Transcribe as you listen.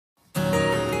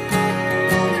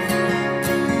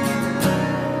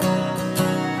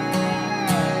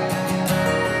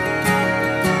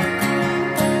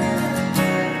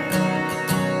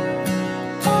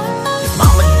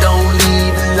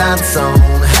lights on.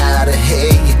 How the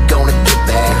hell you gonna get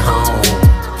back home?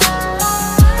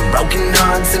 Broken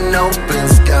hearts and open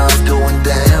scars going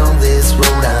down this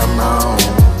road I'm on.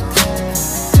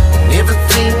 And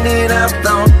everything that I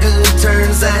thought good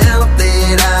turns out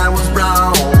that I was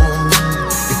wrong.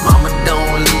 If mama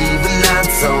don't leave the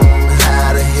lights on,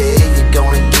 how the hell you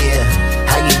gonna get,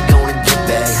 how you gonna get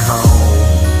back home?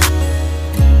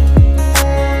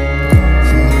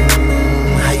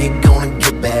 How you gonna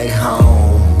get back home?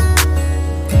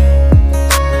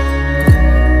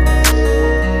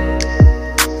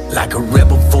 Like a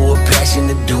rebel for a passion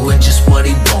to doing just what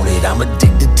he wanted. I'm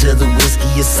addicted to the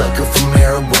whiskey, a sucker for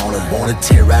marijuana. Wanna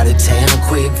tear out of town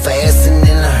quick, fast, and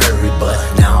in a hurry. But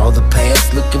now all the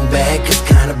past looking back is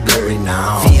kinda blurry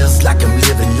now. Feels like I'm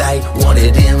living like one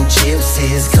of them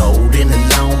gypsies. Cold and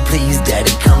alone, please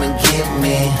daddy come and get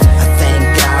me. I thank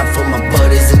God for my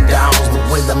buddies and dogs, but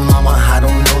with the mama I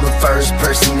don't know the first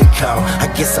person to call. I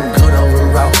guess I'm good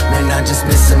overall, man, I'm just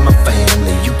missing my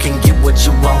family. You can get what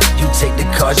you want, you take the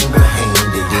cards you were handed.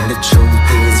 And the truth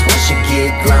is, once you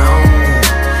get grown,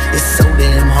 it's so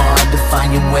damn hard to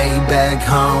find your way back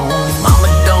home. Mama,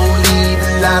 don't leave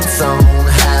the lights on.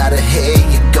 How the hell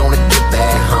you gonna get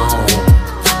back home?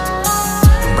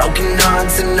 Broken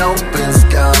hearts and open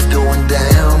scars going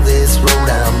down this road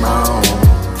I'm on.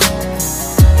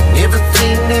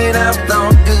 Everything that I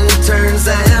thought good turns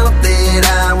out that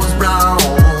I was wrong.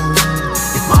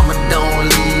 If mama don't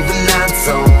leave the lights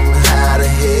on, how the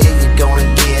hell you gonna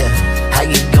get, how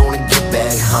you gonna get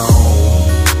back home?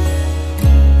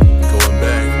 Going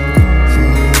back.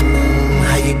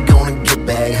 How you gonna get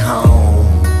back home?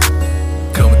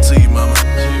 Coming to you, mama.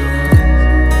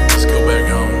 Let's go back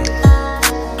home.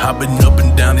 I've been up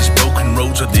and down these broken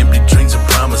roads with empty dreams and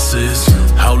promises.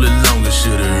 All along I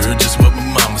should've heard just what my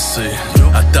mama said.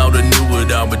 I thought I knew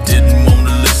it all, but didn't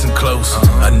wanna listen close.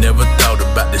 I never thought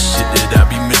about the shit that I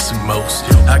be missing most.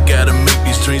 I gotta make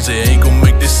these dreams, they ain't gon'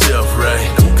 make themselves right.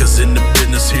 Cause in the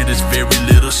business here, there's very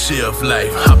little shelf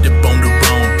life. Hopped up